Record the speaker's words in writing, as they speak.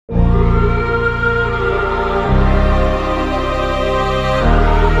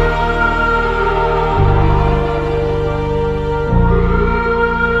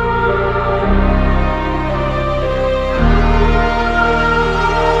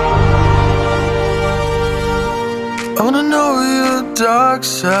dark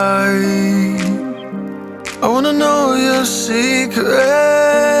side. I wanna know your secrets.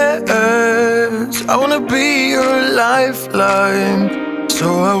 I wanna be your lifeline. So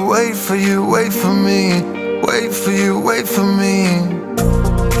I wait for you, wait for me. Wait for you, wait for me.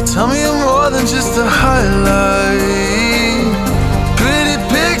 Tell me you're more than just a highlight. Pretty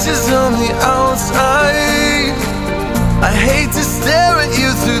pictures on the outside. I hate to stare at you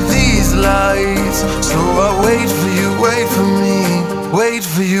through these lights. So I wait for you, wait for me. Wait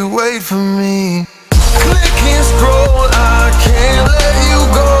for you, wait for me. Click and scroll, I can't let you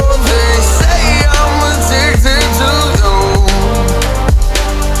go. They say I'm addicted to you.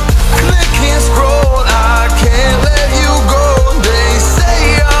 Click and scroll, I can't let you go. They say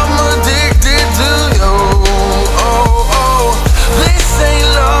I'm addicted to you. Oh, oh, this ain't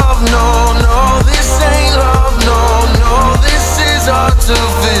love, no, no. This ain't love, no, no. This is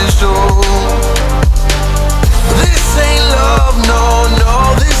artificial. This ain't love, no, no.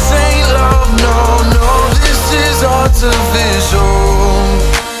 This ain't love, no, no. This is artificial.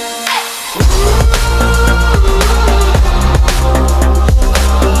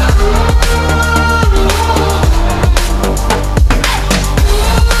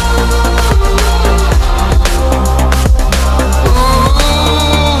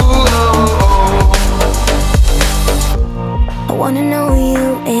 I wanna know you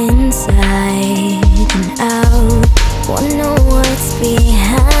inside and out. Wanna know what's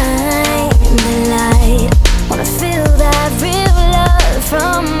behind the light. Wanna feel that real love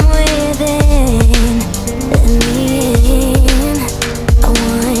from within. Let me in. I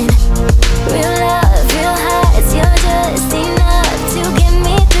want real love, real highs. You're just enough to get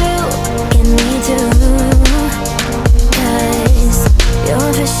me through, get me through. 'Cause you're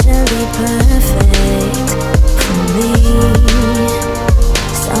officially perfect for me.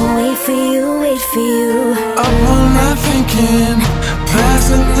 So wait for you, wait for you. Up all night thinking,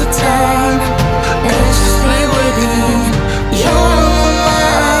 passing the time, anxiously waiting. You're on my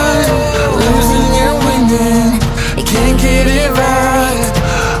mind, losing and winning. You can't get it right.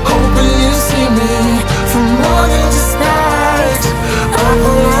 Hoping you see me for more than just that. Up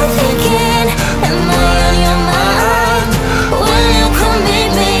all night thinking, am I on your mind? Will you come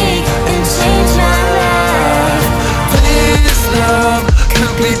meet me and change my life? This love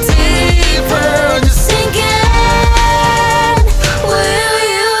could be deeper. Just Sinking,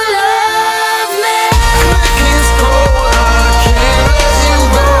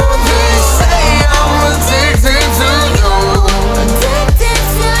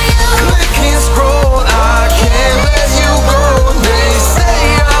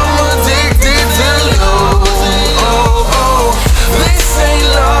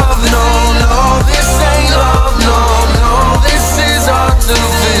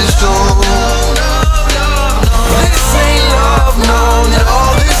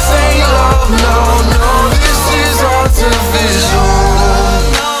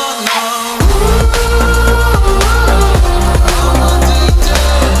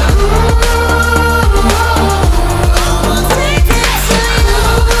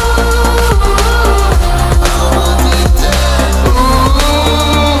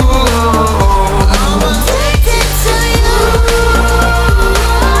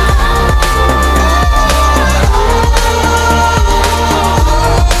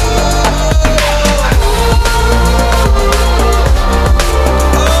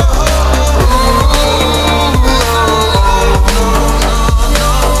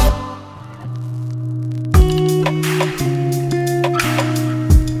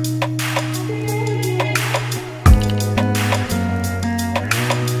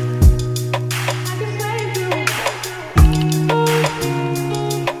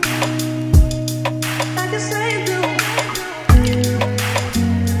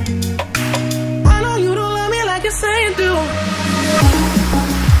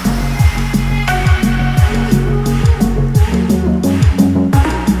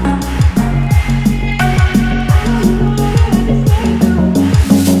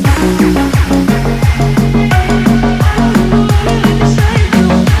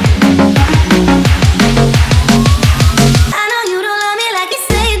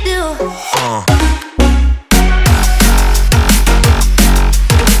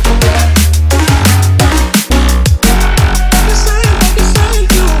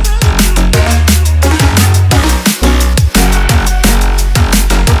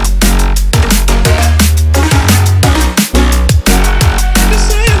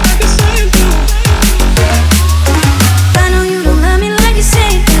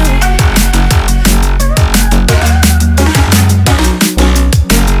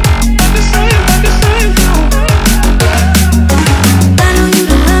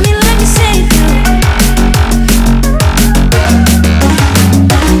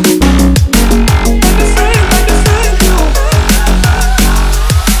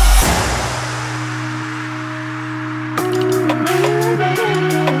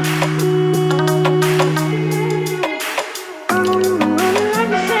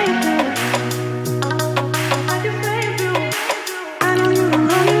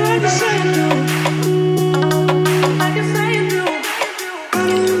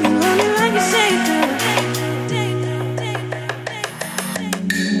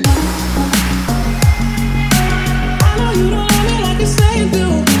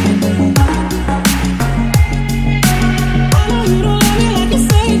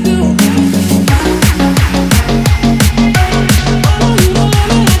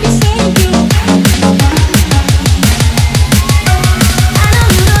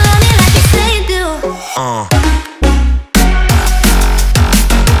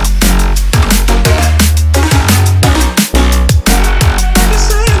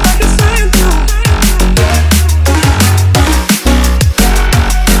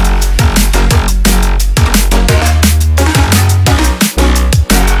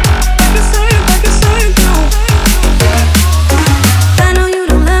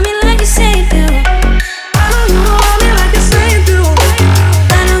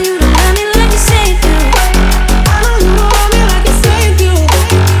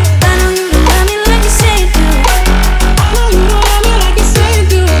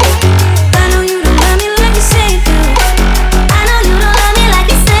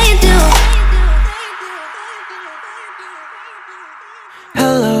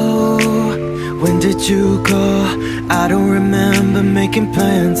 you call? I don't remember making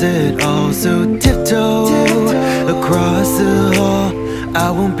plans at all. So tiptoe across the hall.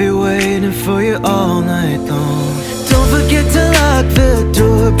 I won't be waiting for you all night long. Don't forget to lock the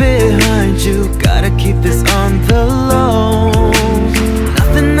door behind you. Gotta keep this on the low.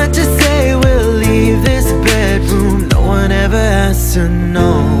 Nothing that you say will leave this bedroom. No one ever has to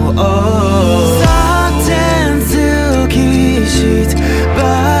know. Oh, soft and silky sheets,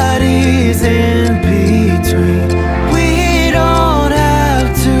 bodies in between. We don't have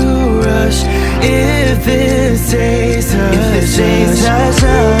to rush if it stays hush, hush,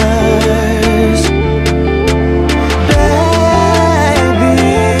 hush. Baby,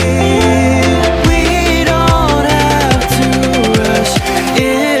 we don't have to rush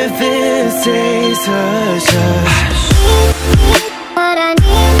if it stays hush, hush. What I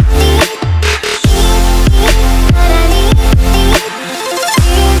need,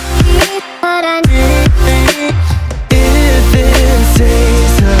 what I need. If it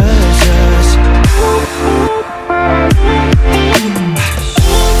stays hush, hush.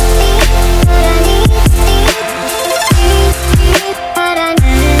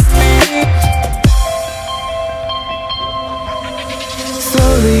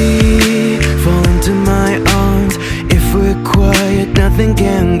 Slowly fall into my arms. If we're quiet, nothing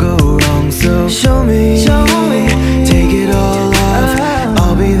can go wrong. So show me, take it all off.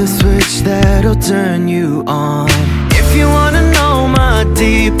 I'll be the switch that'll turn you on. If you wanna know my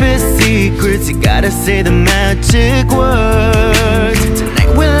deepest secrets, you gotta say the magic words.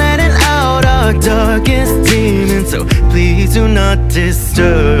 Tonight we're letting out our darkest demons, so please do not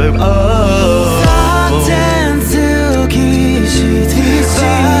disturb. Oh, soft and silky sheets,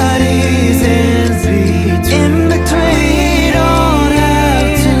 bodies in between. We don't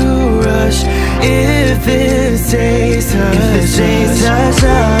have to rush if it stays hush, hush,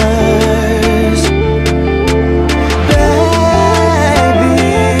 hush. Baby,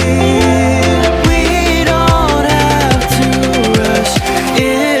 we don't have to rush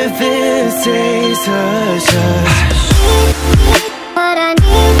if it stays hush, hush. What I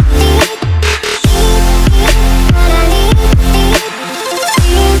need, what I need,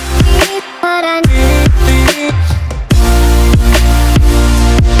 what I need.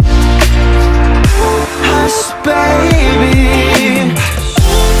 Hush, baby.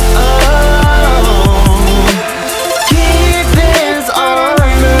 Oh, keep this on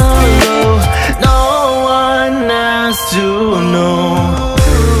the low. No one has to know.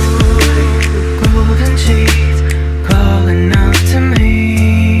 Golden sheets calling out to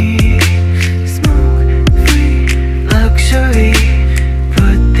me. Smoke-free luxury.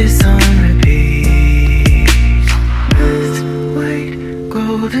 Put this on repeat. Let's wait.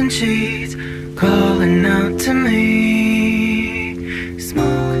 Golden sheets calling out to me.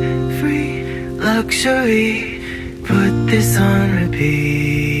 Smoke-free luxury. Put this on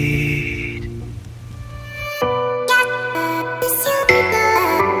repeat.